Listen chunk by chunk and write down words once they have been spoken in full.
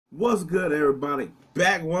What's good, everybody?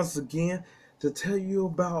 Back once again to tell you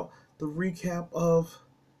about the recap of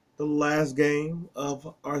the last game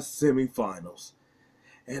of our semifinals.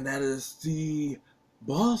 And that is the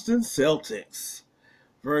Boston Celtics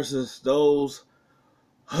versus those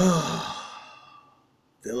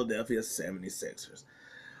Philadelphia 76ers.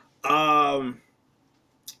 I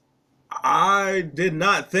did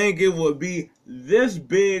not think it would be this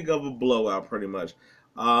big of a blowout, pretty much.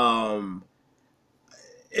 Um,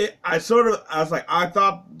 I was like, I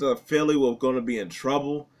thought the Philly was going to be in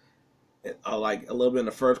trouble. Like a little bit in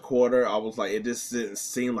the first quarter, I was like, it just didn't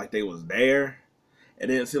seem like they was there. It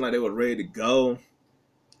didn't seem like they were ready to go. It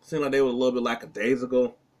seemed like they were a little bit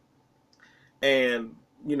lackadaisical. And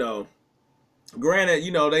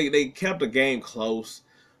granted, they kept the game close,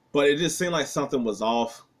 but it just seemed like something was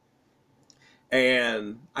off.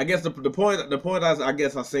 And I guess the point I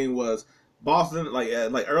guess I seen was Boston, like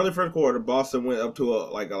early first quarter, Boston went up to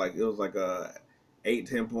it was like a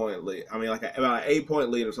 8-10 point lead. I mean, about an 8 point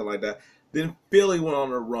lead or something like that. Then Philly went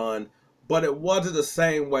on a run, but it wasn't the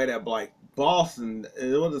same way that Boston.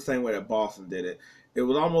 It wasn't the same way that Boston did it. It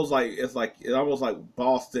was almost like almost like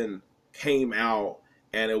Boston came out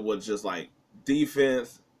and it was just like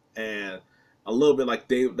defense and a little bit like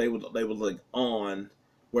they was like on.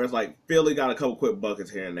 Whereas like Philly got a couple quick buckets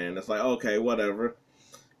here and there, and it's like, okay, whatever,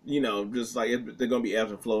 just like they're gonna be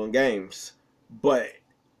ebbs and flowing games. But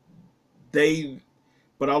they,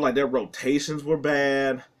 but I was like their rotations were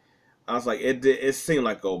bad. I was like it seemed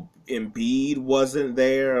like Embiid wasn't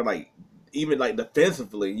there, like even like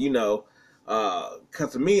defensively,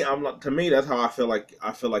 because to me that's how I feel like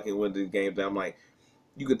it went these games. I'm like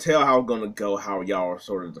you could tell how it's gonna go, how y'all are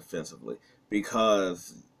sort of defensively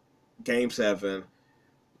because Game 7.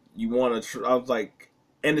 You want to. I was like,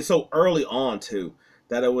 and it's so early on too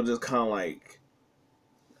that it was just kind of like.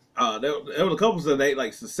 There was a couple of they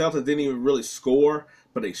like the Celtics didn't even really score,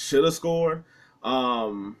 but they should have scored.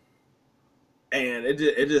 And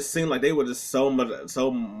it just seemed like they were just so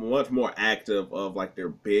much more active. Of like their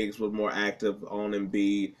bigs was more active on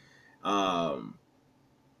Embiid.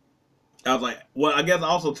 I was like, well, I guess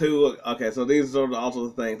also too. Okay, so these are also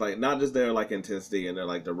the things like not just their like intensity and their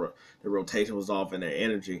like the rotation was off and their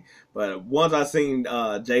energy, but once I seen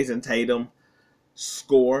Jaysontatum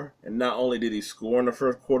score, and not only did he score in the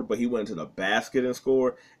first quarter, but he went to the basket and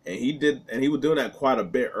scored, and he was doing that quite a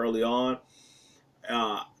bit early on.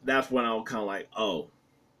 That's when I was kind of like, oh,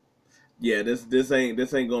 yeah, this ain't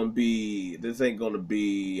gonna be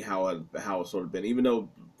how it's sort of been, even though.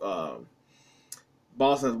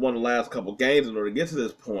 Boston has won the last couple games in order to get to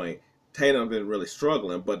this point. Tatum's been really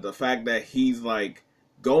struggling, but the fact that he's like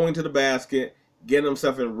going to the basket, getting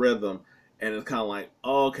himself in rhythm, and it's kind of like,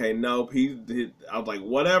 oh, okay, nope. I was like,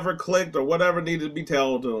 whatever clicked or whatever needed to be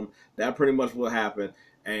told to him, that pretty much what happened,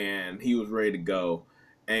 and he was ready to go,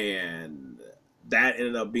 and that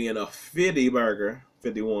ended up being a 50 burger,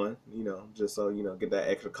 51. Just so get that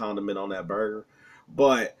extra condiment on that burger,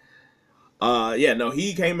 but. Yeah, no,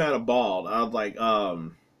 he came out of ball. I was like,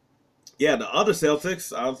 yeah, the other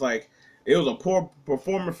Celtics, I was like, it was a poor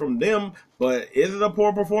performance from them, but is it a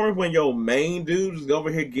poor performance when your main dude is over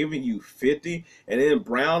here giving you 50 and then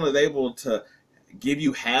Brown is able to give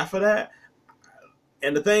you half of that?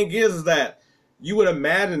 And the thing is that you would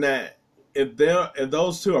imagine that if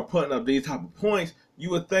those two are putting up these type of points, you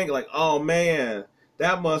would think like, oh man,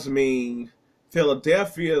 that must mean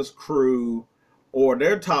Philadelphia's crew or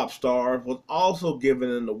their top star was also giving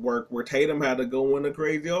them the work where Tatum had to go in a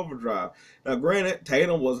crazy overdrive. Now, granted,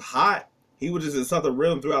 Tatum was hot. He was just in something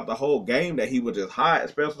rhythm throughout the whole game that he was just hot,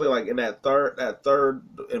 especially like in that third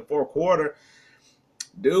and fourth quarter.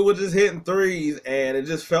 Dude was just hitting threes, and it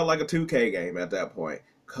just felt like a 2K game at that point,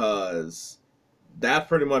 cause that's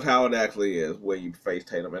pretty much how it actually is when you face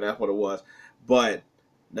Tatum, and that's what it was. But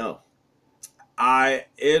no,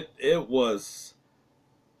 it was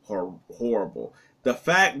horrible. The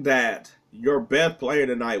fact that your best player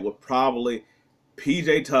tonight was probably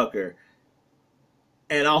pjtucker,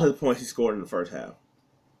 and all his points he scored in the first half,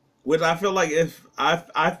 which I feel like if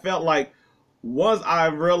I felt like once I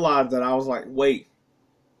realized that I was like, wait,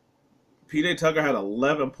 pjtucker had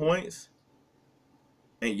 11 points,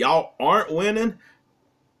 and y'all aren't winning.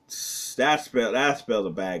 That spells a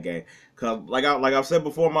bad game. Cause like I've said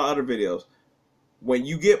before in my other videos, when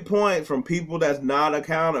you get points from people that's not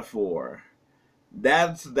accounted for,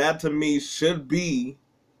 that to me should be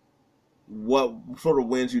what sort of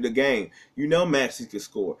wins you the game. Maxey can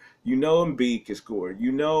score. Embiid can score.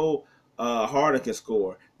 Harden can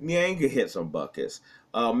score. Niang can hit some buckets.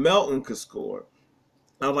 Melton can score.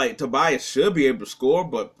 I was like, Tobias should be able to score,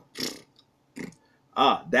 but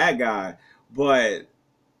that guy. But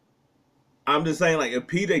I'm just saying, like, if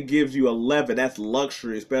PJ gives you 11, that's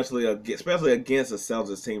luxury, especially against a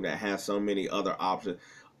Celtics team that has so many other options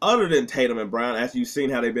other than Tatum and Brown. As you've seen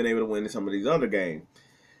how they've been able to win in some of these other games.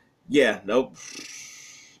 Yeah, nope.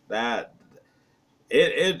 That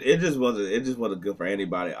it just wasn't good for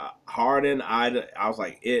anybody. Harden, I was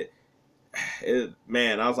like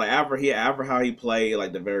man, I was like after how he played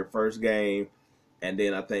like the very first game, and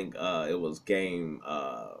then I think it was game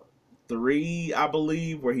 3, I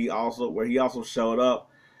believe, where he also showed up.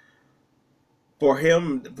 For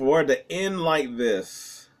it to end like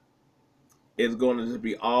this is going to just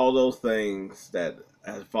be all those things that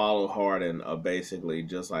has followed Harden are basically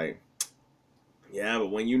just like, yeah,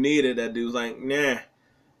 but when you need it, that dude's like, nah.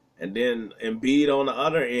 And then Embiid on the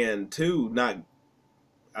other end too. Not,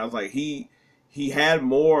 I was like, he had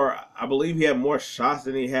more. I believe he had more shots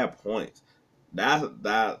than he had points.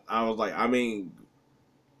 That I was like,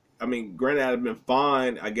 granted, I'd have been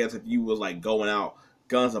fine, I guess, if you was like going out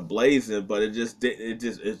guns a blazing, but it just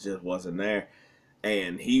wasn't there.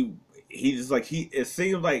 And he just like it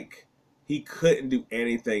seems like he couldn't do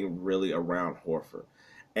anything really around Horford.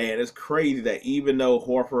 And it's crazy that even though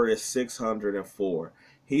Horford is 604,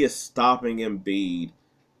 he is stopping Embiid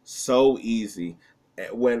so easy.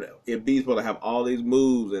 When Embiid's supposed to have all these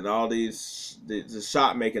moves and all the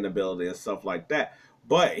shot making ability and stuff like that,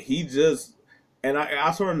 but he just, and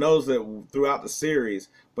I sort of noticed that throughout the series,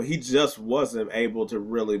 but he just wasn't able to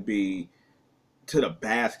really be to the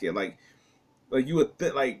basket. Like you would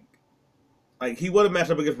like he would have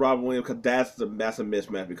matched up against Robin Williams because that's a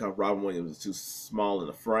mismatch because Robin Williams is too small in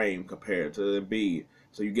the frame compared to Embiid.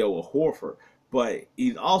 So you go with Horford, but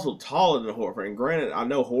he's also taller than Horford. And granted, I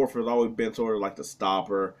know Horford's always been sort of like the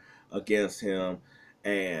stopper against him,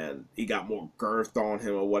 and he got more girth on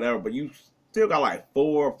him or whatever. But you still got like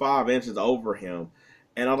 4 or 5 inches over him,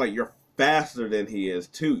 and I'm like, you're faster than he is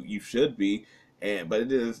too. You should be, but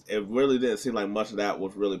it really didn't seem like much of that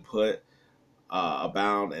was really put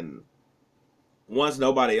abound. And once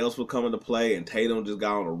nobody else would come into play and Tatum just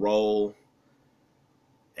got on a roll,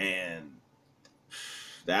 and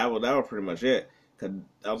that was pretty much it. Cause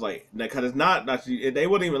I was like, because it's not they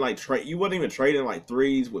wouldn't even like trade. You wouldn't even trade in like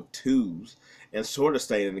threes with twos and sort of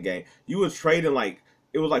stay in the game. You was trading like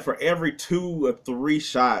it was like for every 2 or 3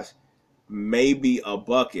 shots, maybe a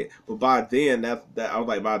bucket. But by then I was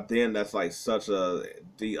like, by then that's like such a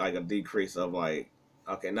decrease of like,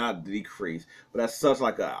 okay, not decrease, but that's such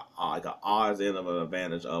like a odds end of an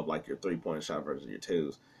advantage of like your 3-point shot versus your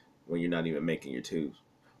twos when you're not even making your twos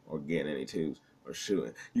or getting any twos or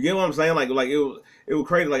shooting. You get what I'm saying? Like it was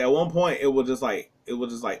crazy. Like at one point it was just like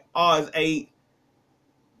oh, it's 8.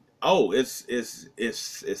 Oh,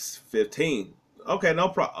 it's 15. Okay, no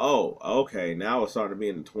problem. Oh, okay. Now it's starting to be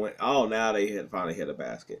in the 20. Oh, now they finally hit a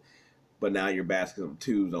basket. But now your baskets of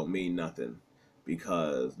twos don't mean nothing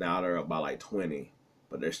because now they're up by like 20,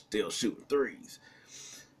 but they're still shooting threes.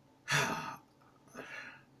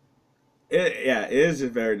 It is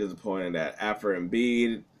just very disappointing that after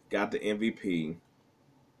Embiid got the MVP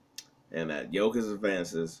and that Jokic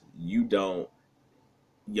advances, you don't.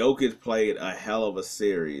 Jokic played a hell of a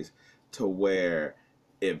series to where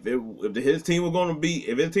if his team was going to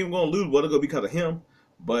lose, what it going to be because of him.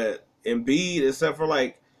 But Embiid, except for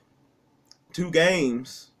like 2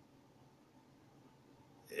 games,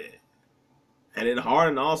 and then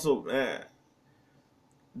Harden also, man.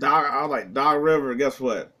 I was like, Doc River, guess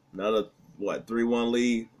what? Another 3-1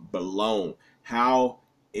 lead blown. How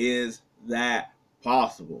is that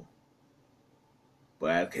possible? But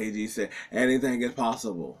as KG said, anything is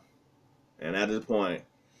possible. And at this point,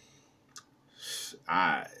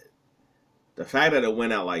 the fact that it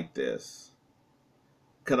went out like this,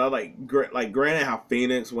 because I like granted how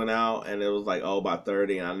Phoenix went out and it was like, oh, by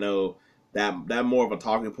 30, and I know that more of a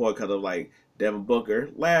talking point because of like Devin Booker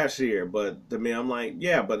last year, but to me I'm like,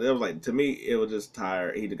 yeah, but it was like, to me it was just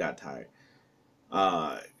tired. He got tired.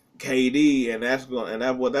 KD,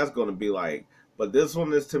 and what that's going to be like. But this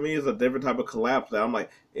one is, to me, is a different type of collapse. That I'm like,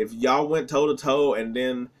 if y'all went toe to toe and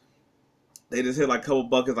then they just hit like a couple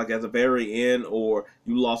buckets like at the very end, or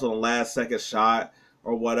you lost on the last second shot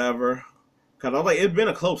or whatever. Cause I was like,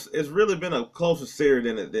 it's really been a closer series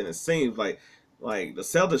than it seems. Like the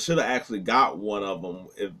Celtics should have actually got one of them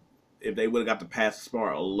if they would have got the pass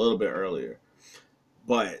smart a little bit earlier.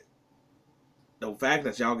 But the fact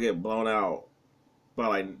that y'all get blown out by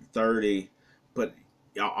like 30, but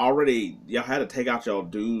y'all had to take out y'all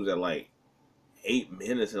dudes at like 8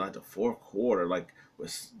 minutes in like the fourth quarter. Like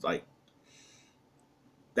was like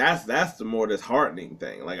that's the more disheartening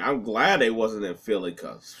thing. Like I'm glad they wasn't in Philly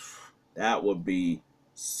because that would be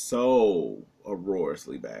so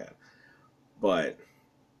uproariously bad. But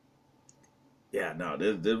Yeah, no,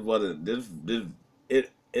 this wasn't this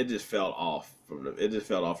it just fell off from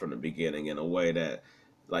the beginning in a way that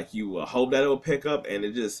like you hope that it would pick up, and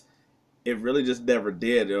it really just never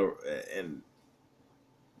did. And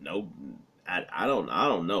no, I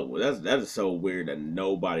don't know. That is so weird that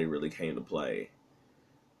nobody really came to play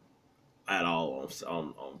at all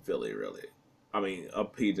on Philly really. I mean,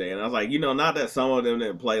 up PJ, and I was like, not that some of them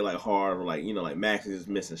didn't play like hard, or like like Maxey is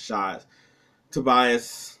missing shots.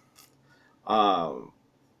 Tobias, um,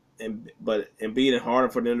 but Embiid and Harden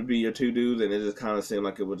for them to be your two dudes, and it just kind of seemed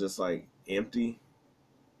like it was just like empty.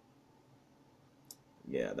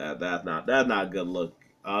 Yeah, that's not a good look.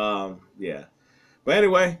 Yeah, but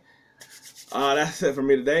anyway, that's it for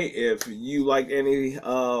me today. If you like any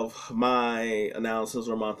of my analysis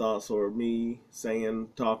or my thoughts or me saying,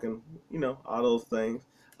 talking, all those things,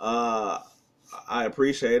 uh, I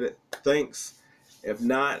appreciate it. Thanks. If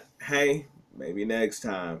not, hey, maybe next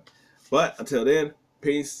time. But until then,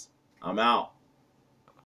 peace. I'm out.